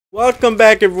Welcome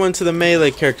back everyone to the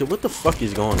melee character. What the fuck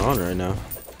is going on right now?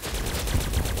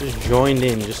 Just joined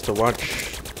in just to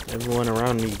watch everyone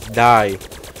around me die.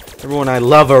 Everyone I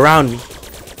love around me.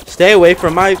 Stay away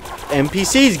from my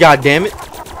NPCs, goddammit.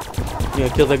 You're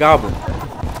gonna kill the goblin.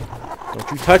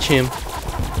 Don't you touch him.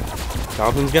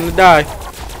 Goblin's gonna die.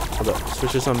 Hold up,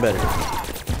 switch to something better.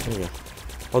 There you go.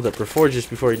 Hold up, reforge this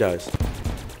before he dies.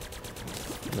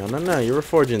 No, you're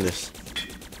reforging this.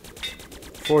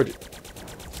 Forge it.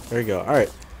 There you go. Alright.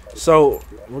 So,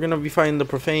 we're gonna be fighting the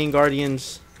Profane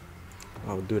Guardians.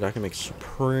 Oh, dude, I can make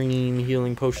supreme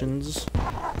healing potions.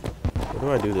 Where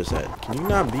do I do this at? Can you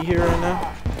not be here right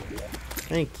now?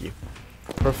 Thank you.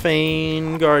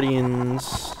 Profane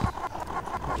Guardians.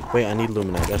 Wait, I need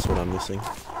Luminite. That's what I'm missing.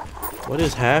 What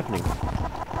is happening?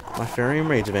 My frame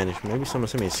rate's vanished. Maybe someone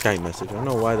sent me a Skype message. I don't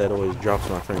know why that always drops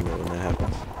my frame rate when that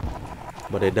happens.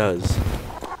 But it does.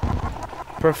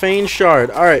 Profane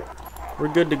Shard. Alright. We're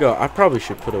good to go. I probably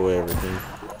should put away everything.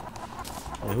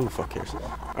 Yeah, who the fuck cares?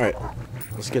 Alright.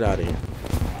 Let's get out of here.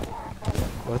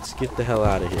 Let's get the hell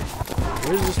out of here.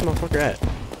 Where's this motherfucker at?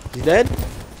 He's dead?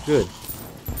 Good.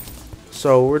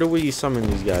 So, where do we summon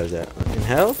these guys at? In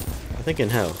hell? I think in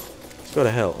hell. Let's go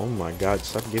to hell. Oh my god.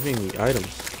 Stop giving me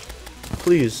items.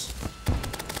 Please.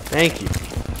 Thank you.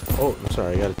 Oh, I'm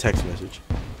sorry. I got a text message.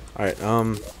 Alright, oh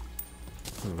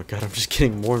my god. I'm just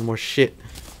getting more and more shit.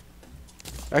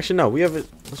 Actually, no, we have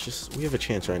a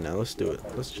chance right now. Let's do it.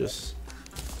 Let's just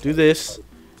do this.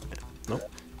 Nope.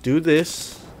 Do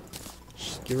this.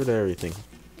 Just get rid of everything.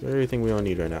 Get everything we don't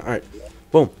need right now. Alright.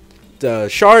 Boom. The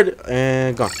shard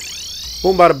and gone.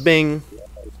 Boom, bada bing.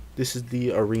 This is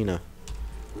the arena.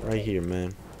 Right here,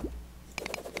 man.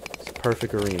 It's a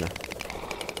perfect arena.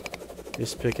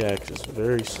 This pickaxe is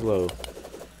very slow.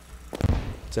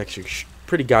 It's actually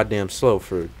pretty goddamn slow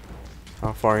for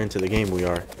how far into the game we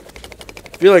are.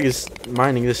 I feel like it's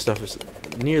mining this stuff is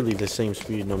nearly the same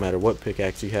speed no matter what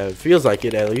pickaxe you have. Feels like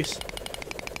it at least.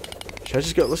 Should I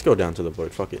just go? Let's go down to the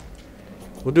void. Fuck it.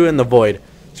 We'll do it in the void.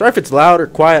 Sorry if it's loud or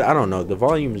quiet. I don't know. The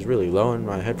volume is really low in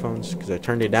my headphones because I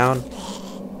turned it down.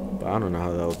 But I don't know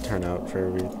how that'll turn out for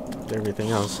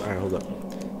everything else. Alright, hold up.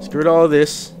 Let's get rid of all of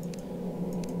this.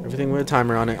 Everything with a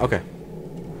timer on it. Okay.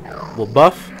 We'll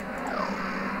buff.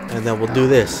 And then we'll do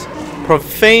this.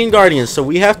 Profane Guardians. So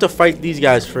we have to fight these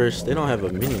guys first. They don't have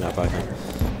a mini-map, I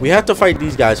think. We have to fight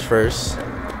these guys first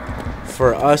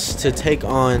for us to take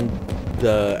on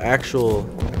the actual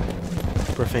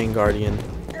Profane Guardian.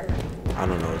 I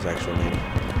don't know his actual name.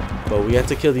 But we have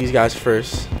to kill these guys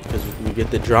first because we get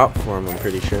the drop for him, I'm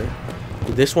pretty sure.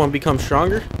 Did this one become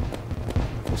stronger?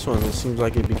 This one, it seems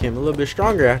like it became a little bit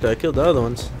stronger after I killed the other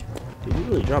ones. Did he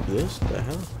really drop this? What the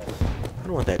hell? I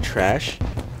don't want that trash.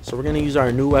 So we're going to use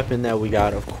our new weapon that we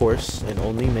got, of course. It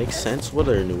only makes sense. What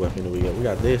other new weapon do we got? We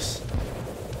got this.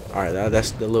 Alright,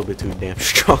 that's a little bit too damn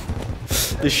strong.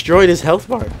 Destroyed his health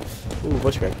bar. Ooh,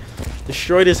 bush crack.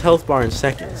 Destroyed his health bar in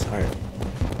seconds. Alright.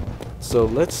 So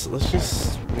let's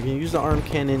just... we can use the arm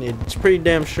cannon. It's pretty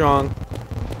damn strong.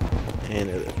 And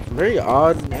a very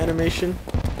odd animation.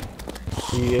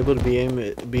 Be able to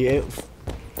use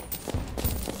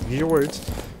your words.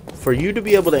 For you to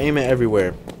be able to aim it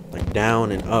everywhere, like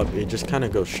down and up, it just kind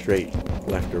of goes straight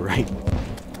left or right.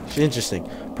 It's interesting.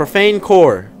 Profane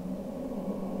core,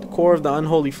 the core of the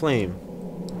unholy flame.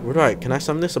 Where do can I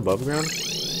summon this above ground? I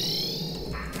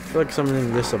feel like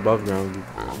summoning this above ground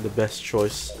would be the best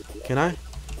choice. Can I?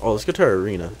 Oh, let's go to our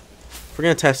arena. If we're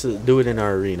gonna test it, do it in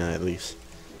our arena at least,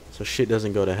 so shit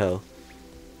doesn't go to hell.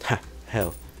 Ha,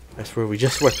 hell. That's where we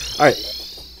just were. All right,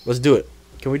 let's do it.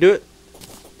 Can we do it?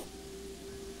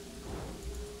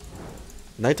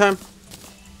 Nighttime?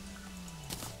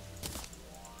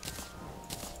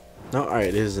 No? Alright,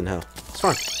 it is in hell. It's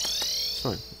fine. It's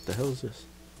fine. What the hell is this?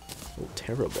 Oh,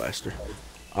 Terra Blaster.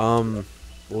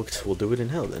 We'll do it in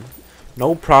hell then.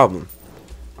 No problem.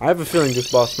 I have a feeling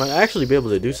this boss might actually be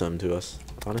able to do something to us,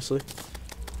 honestly.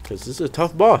 Because this is a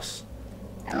tough boss.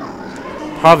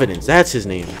 Providence, that's his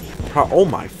name. Oh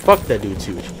my, fuck, that dude's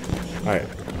huge. Alright.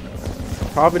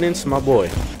 Providence, my boy.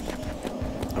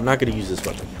 I'm not going to use this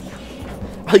weapon.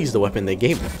 I'll use the weapon they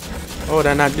gave me. Why would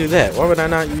I not do that? Why would I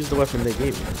not use the weapon they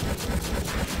gave me?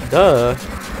 Duh.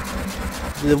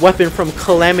 The weapon from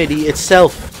Calamity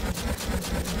itself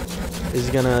is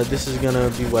gonna... this is gonna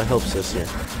be what helps us here.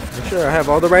 I'm sure I have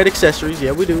all the right accessories.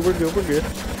 Yeah, we do. We're good. We're good.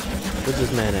 Where's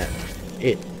this man at?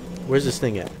 Where's this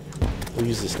thing at? We'll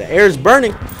use this. The air is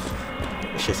burning.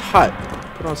 It's just hot.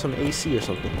 Put on some AC or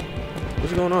something.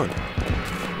 What's going on?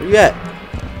 Where you at?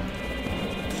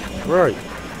 Where are you?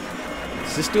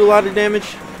 Does this do a lot of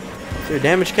damage? Is there a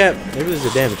damage cap? Maybe there's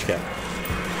a damage cap.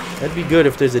 That'd be good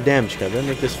if there's a damage cap. That'd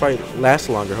make this fight last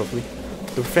longer, hopefully.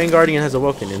 The Profane Guardian has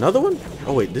awoken. Another one?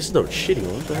 Oh, wait. This is the shitty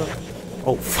one. What the hell?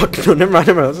 Oh, fuck. No, never mind.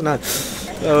 Let's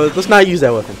not use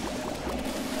that weapon.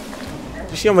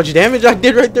 You see how much damage I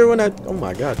did right there when I... Oh,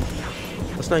 my God.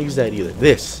 Let's not use that either.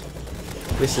 This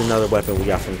is another weapon we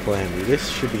got from Calamity. This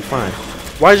should be fine.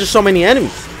 Why is there so many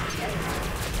enemies?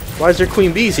 Why is there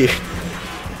Queen Bees here?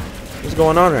 What's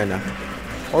going on right now?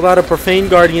 A whole lot of Profane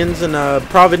Guardians, and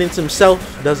Providence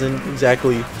himself doesn't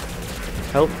exactly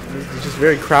help. It's just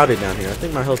very crowded down here. I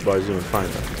think my health bar is doing fine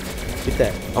though. Get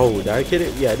that. Oh, did I get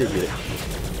it? Yeah, I did get it.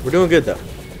 We're doing good though.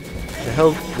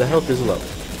 The health is low.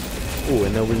 Ooh,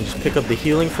 and then we can just pick up the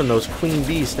healing from those Queen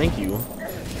Bees. Thank you.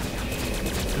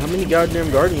 How many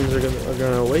goddamn Guardians are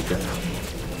gonna awaken?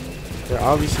 They're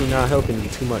obviously not helping you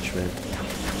too much, man.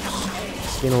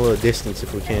 Just gain a little distance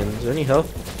if we can. Is there any health?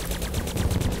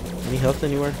 Any health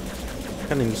anywhere?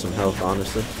 Kinda need some health,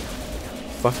 honestly.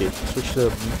 Fuck it. Switch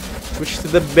to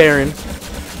the Baron.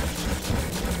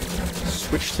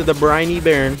 Switch to the briny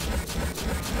Baron.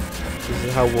 This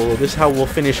is how we'll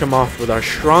finish him off with our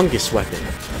strongest weapon.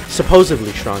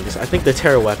 Supposedly strongest. I think the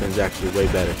Terra weapon is actually way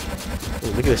better. Ooh,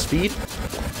 look at the speed.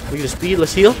 Look at the speed.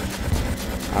 Let's heal.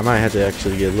 I might have to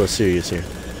actually get a little serious here.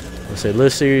 Let's say a little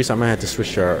serious. I might have to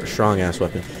switch to our strong ass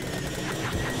weapon.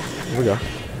 Here we go.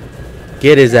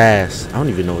 Get his ass. I don't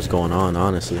even know what's going on,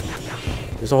 honestly.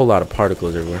 There's a whole lot of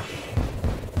particles everywhere.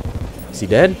 Is he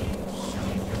dead?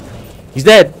 He's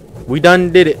dead. We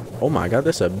done did it. Oh my God,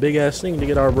 that's a big ass thing to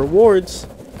get our rewards.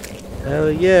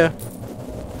 Hell yeah.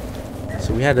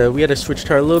 So we had to switch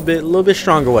to our little bit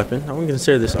stronger weapon. I wouldn't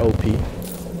consider this OP.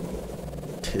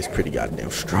 It's pretty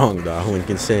goddamn strong though. I wouldn't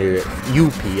consider it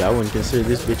UP. I wouldn't consider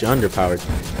this bitch underpowered.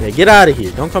 Yeah, get out of here.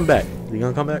 Don't come back. You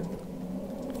gonna come back?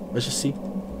 Let's just see.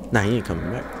 Nah, he ain't coming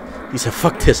back. He said,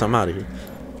 fuck this, I'm out of here.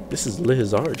 This is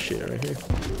lizard shit right here.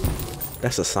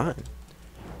 That's a sign.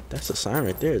 That's a sign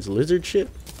right there. It's lizard shit.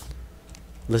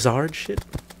 Lizard shit.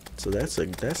 So that's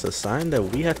a sign that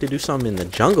we have to do something in the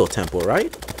jungle temple,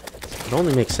 right? It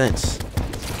only makes sense.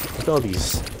 Look at all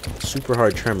these super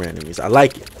hard tremor enemies. I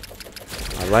like it.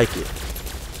 I like it.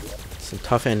 Some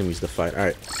tough enemies to fight.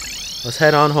 Alright. Let's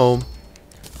head on home.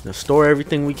 Now store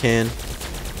everything we can.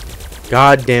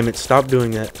 God damn it, stop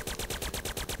doing that.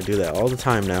 I do that all the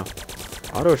time now.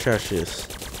 Auto trash this.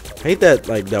 I hate that,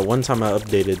 like, that one time I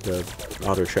updated the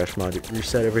auto trash mod. It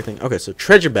reset everything. Okay, so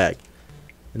treasure bag.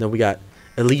 And then we got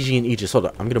Elysian Aegis. Hold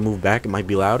up, I'm gonna move back. It might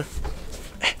be loud.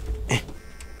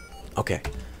 Okay.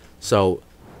 So,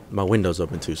 my window's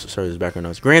open too, so sorry there's background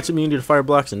noise. Grants immunity to fire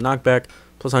blocks and knockback.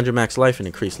 Plus 100 max life and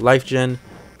increased life gen.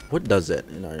 What does that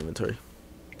in our inventory?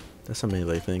 That's a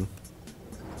melee thing.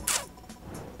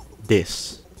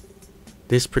 This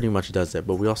pretty much does that,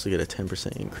 but we also get a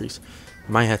 10% increase.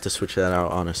 Might have to switch that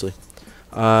out, honestly,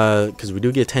 because we do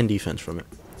get 10 defense from it,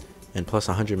 and plus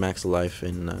 100 max life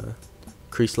and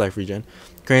increased life regen.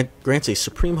 Grants a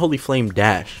supreme holy flame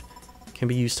dash. Can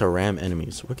be used to ram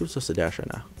enemies. What gives us a dash right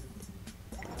now?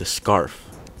 The scarf,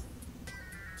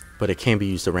 but it can be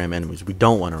used to ram enemies. We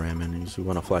don't want to ram enemies. We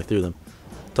want to fly through them.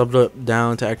 Double up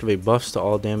down to activate buffs to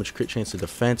all damage, crit chance to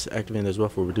defense. Activating as well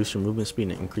for reduce your movement speed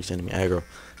and increase enemy aggro.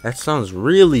 That sounds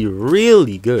really,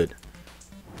 really good.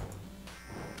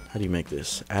 How do you make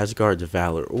this? Asgard's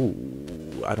Valor.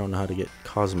 Ooh, I don't know how to get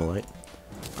Cosmolite.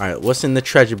 Alright, what's in the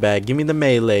treasure bag? Give me the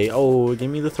melee. Oh, give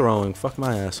me the throwing. Fuck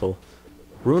my asshole.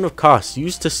 Rune of Cost.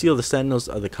 Used to seal the sentinels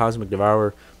of the Cosmic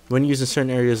Devourer. When used in certain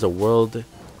areas of the world...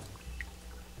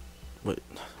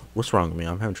 What's wrong with me?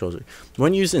 I'm having trouble.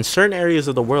 When used in certain areas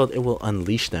of the world, it will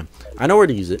unleash them. I know where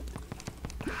to use it.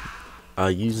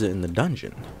 Use it in the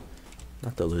dungeon.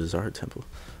 Not the Lizard Temple.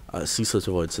 Ceaseless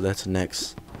Void. So that's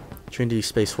next. Trinity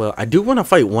Space Whale. I do want to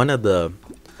fight one of the...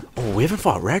 Oh, we haven't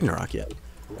fought Ragnarok yet.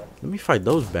 Let me fight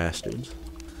those bastards.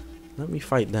 Let me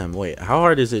fight them. Wait, how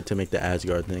hard is it to make the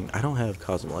Asgard thing? I don't have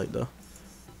Cosmolite, though.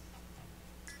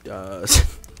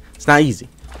 It's not easy.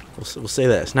 We'll say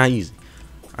that. It's not easy.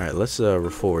 Alright, let's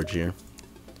reforge here.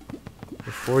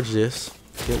 Reforge this.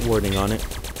 Get warding on it.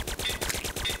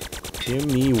 Give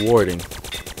me warding.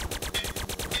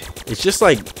 It's just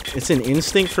like, it's an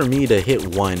instinct for me to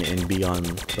hit one and be on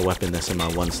the weapon that's in my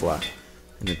one slot.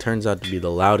 And it turns out to be the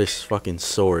loudest fucking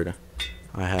sword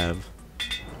I have.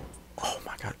 Oh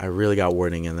my god, I really got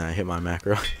warding and then I hit my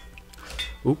macro.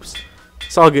 Oops.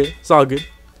 It's all good. It's all good.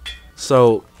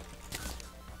 So,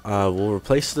 we'll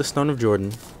replace the Stone of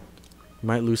Jordan.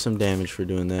 Might lose some damage for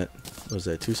doing that. What was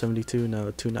that, 272?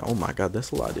 No, 2 now. Oh my god, that's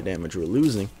a lot of damage we're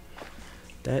losing.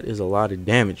 That is a lot of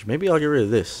damage. Maybe I'll get rid of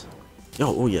this.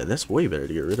 Oh yeah, that's way better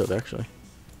to get rid of, actually.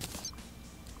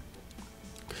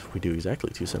 We do exactly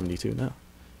 272 now.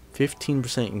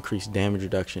 15% increased damage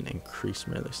reduction, increased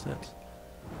melee stats.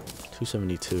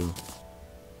 272.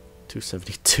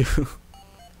 272.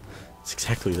 It's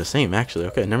exactly the same, actually.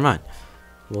 Okay, never mind.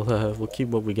 We'll keep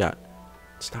what we got.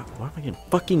 Stop. Why am I getting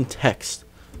fucking text?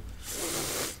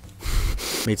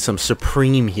 Made some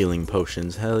supreme healing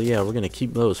potions. Hell yeah, we're gonna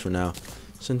keep those for now.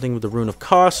 Same thing with the Rune of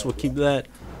Cost. We'll keep that.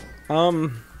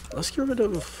 Let's get rid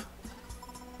of.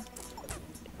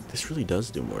 This really does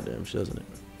do more damage, doesn't it?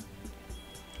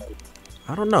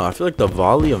 I don't know. I feel like the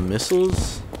volley of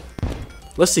missiles.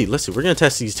 Let's see. We're gonna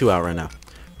test these two out right now.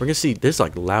 We're gonna see. There's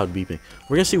like loud beeping.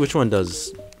 We're gonna see which one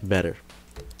does better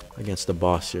against the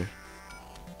boss here.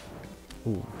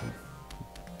 Ooh,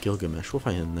 Gilgamesh. We'll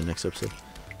fight him in the next episode.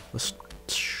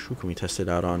 Who can we test it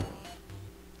out on?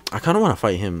 I kind of want to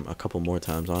fight him a couple more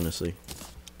times, honestly.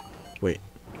 Wait.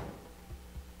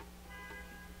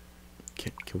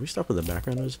 Can we stop with the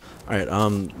background noise? Alright,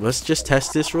 let's just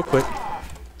test this real quick.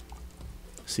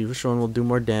 See which one will do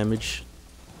more damage.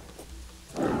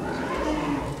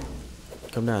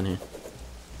 Come down here.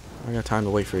 I got time to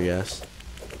wait for you guys.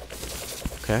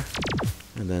 Okay.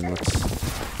 And then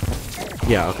let's...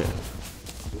 Yeah, okay.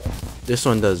 This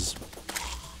one does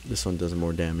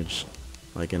more damage.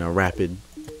 Like in a rapid...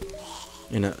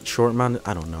 In a short amount...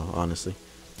 I don't know, honestly.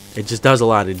 It just does a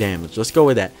lot of damage. Let's go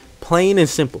with that. Plain and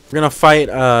simple. We're gonna fight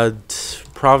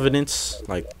Providence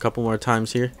like a couple more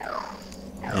times here.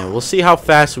 And we'll see how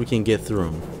fast we can get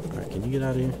through them. Alright, can you get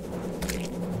out of here?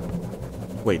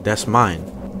 Wait, that's mine.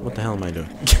 What the hell am I doing?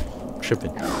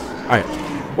 Tripping. Alright.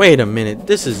 Wait a minute.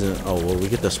 This isn't... Oh, well, we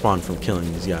get the spawn from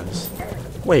killing these guys.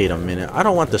 Wait a minute. I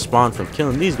don't want the spawn from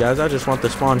killing these guys. I just want the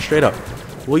spawn straight up.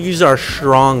 We'll use our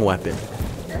strong weapon.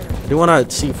 I do want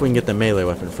to see if we can get the melee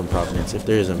weapon from Providence, if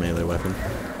there is a melee weapon.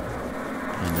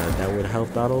 And that would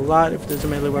help out a lot if there's a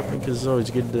melee weapon, because it's always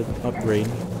good to upgrade.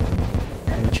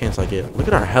 Any chance I get. Look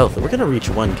at our health. We're going to reach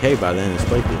 1K by the end of this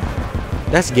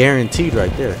playthrough. That's guaranteed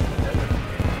right there.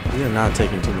 We are not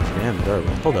taking too much damage, are we?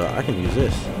 Hold up. I can use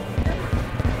this.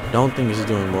 Don't think he's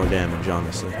doing more damage,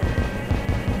 honestly.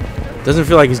 Doesn't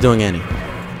feel like he's doing any.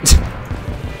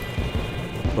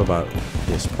 What about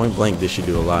this? Point blank, this should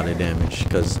do a lot of damage,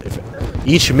 because if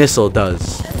each missile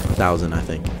does 1,000, I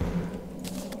think.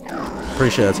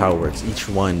 Pretty sure that's how it works. Each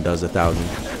one does 1,000.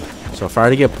 So if I were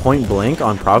to get point blank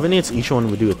on Providence, each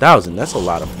one would do 1,000. That's a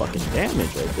lot of fucking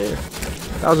damage right there.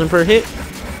 1,000 per hit.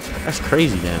 That's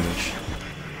crazy damage.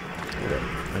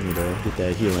 I need to get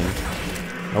that healing.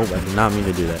 Oh, I did not mean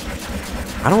to do that.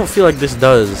 I don't feel like this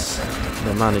does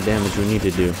the amount of damage we need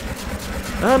to do.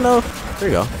 I don't know. There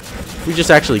you go. We just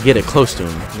actually get it close to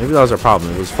him. Maybe that was our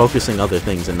problem. It was focusing other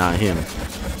things and not him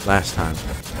last time.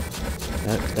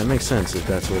 That makes sense if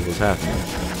that's what was happening.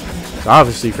 So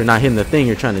obviously, if you're not hitting the thing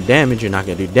you're trying to damage, you're not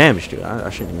going to do damage to it. I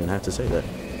shouldn't even have to say that.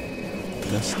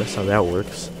 That's how that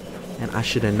works. And I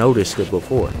should have noticed it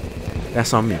before.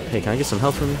 That's on me. Hey, can I get some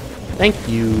health from you? Thank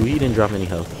you. He didn't drop any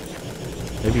health.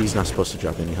 Maybe he's not supposed to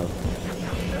drop any health.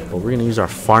 But we're going to use our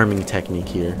farming technique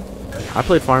here. I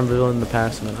played Farmville in the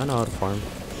past, man. I know how to farm.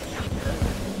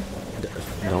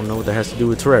 I don't know what that has to do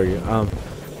with Terraria.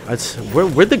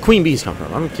 Where'd the queen bees come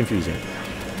from? I'm confused here.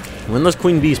 When those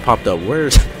queen bees popped up,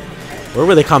 where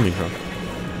were they coming from?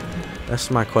 That's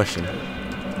my question.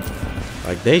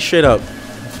 Like, they straight up,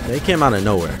 they came out of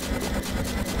nowhere.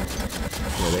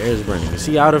 Yeah, the air is burning. Is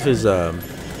he out of his, there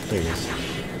he is.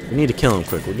 We need to kill him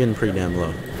quick. We're getting pretty damn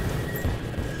low.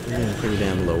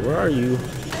 Where are you?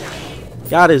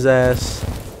 Got his ass.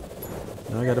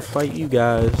 Now I gotta fight you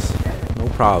guys. No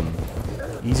problem.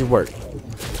 Easy work.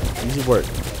 Easy work.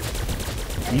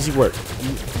 Easy work.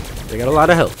 They got a lot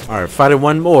of health. Alright, fighting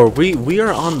one more. We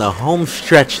are on the home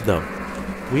stretch, though.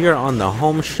 We are on the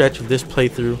home stretch of this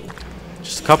playthrough.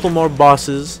 Just a couple more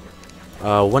bosses.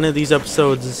 One of these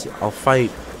episodes, I'll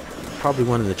fight probably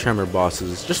one of the Tremor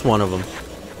bosses. Just one of them.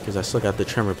 Because I still got the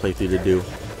Tremor playthrough to do.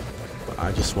 But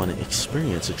I just want to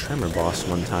experience a Tremor boss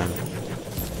one time.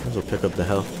 Might as well pick up the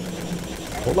health.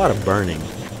 A whole lot of burning.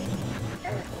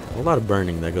 A whole lot of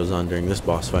burning that goes on during this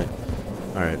boss fight.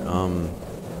 Alright,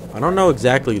 I don't know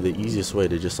exactly the easiest way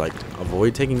to just, like,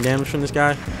 avoid taking damage from this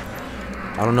guy.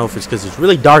 I don't know if it's because it's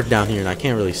really dark down here and I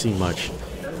can't really see much.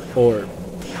 Or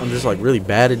I'm just, like, really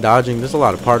bad at dodging. There's a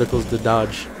lot of particles to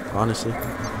dodge, honestly.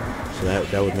 So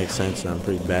that would make sense. I'm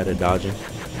pretty bad at dodging.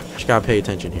 Just gotta pay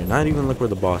attention here. Not even look where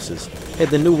the boss is. Hey,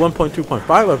 the new 1.2.5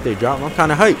 update dropped. I'm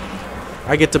kind of hyped.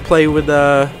 I get to play with,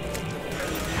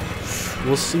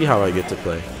 we'll see how I get to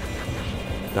play.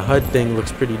 The HUD thing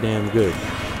looks pretty damn good.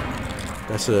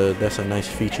 That's a nice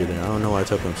feature there. I don't know why it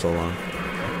took them so long.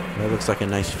 That looks like a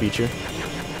nice feature.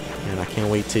 And I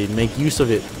can't wait to make use of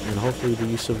it. And hopefully the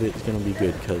use of it is going to be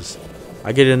good. Because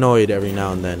I get annoyed every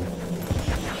now and then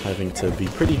having to be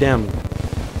pretty damn,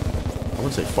 I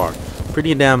wouldn't say far,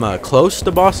 pretty damn close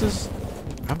to bosses.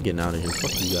 I'm getting out of here.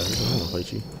 Fuck you guys. I don't want to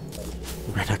fight you.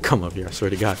 You better not come up here. I swear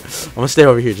to God. I'm going to stay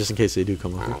over here just in case they do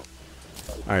come up here.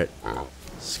 Alright.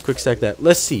 Let's quick stack that.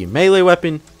 Let's see. Melee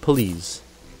weapon, please.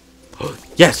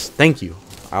 Yes, thank you.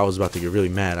 I was about to get really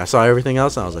mad. I saw everything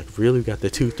else and I was like, really? We got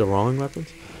the wrong weapons?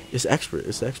 It's expert.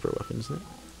 It's the expert weapon, isn't it?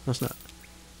 No, it's not.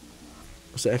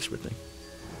 What's the expert thing?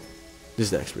 This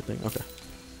is the expert thing. Okay.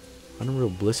 Unreal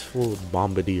Blissful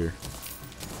Bombardier.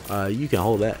 You can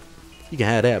hold that. You can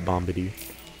have that Bombardier.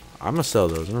 I'm gonna sell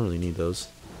those. I don't really need those.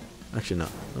 Actually, no.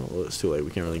 Oh, it's too late.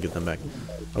 We can't really get them back.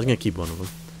 I was gonna keep one of them.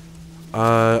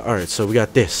 Alright, so we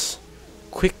got this.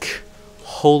 Quick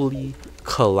Holy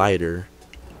Collider.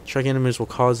 Strike enemies will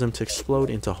cause them to explode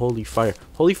into holy fire.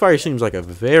 Holy fire seems like a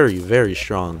very, very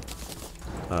strong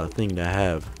thing to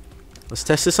have. Let's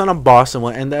test this on a boss and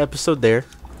we'll end the episode there.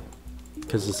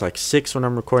 Because it's like 6 when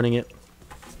I'm recording it.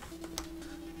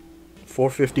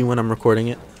 4:50 when I'm recording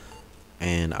it.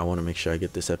 And I want to make sure I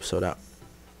get this episode out.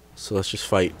 So let's just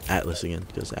fight Atlas again.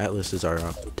 Because Atlas is our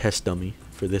test dummy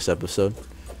for this episode.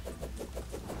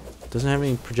 Doesn't have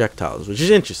any projectiles, which is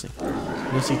interesting.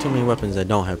 I don't see too many weapons that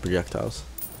don't have projectiles.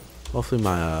 Hopefully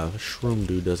my shroom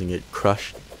dude doesn't get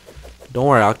crushed. Don't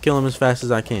worry, I'll kill him as fast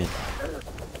as I can.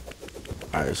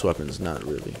 Alright, this weapon is not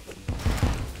really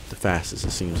the fastest,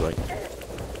 it seems like.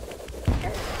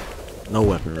 No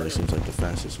weapon really seems like the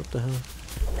fastest. What the hell?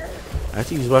 I have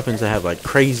to use weapons that have like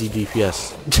crazy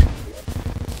DPS.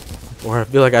 Or I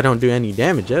feel like I don't do any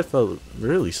damage. That felt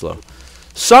really slow.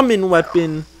 Summon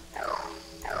weapon.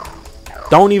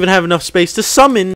 Don't even have enough space to summon.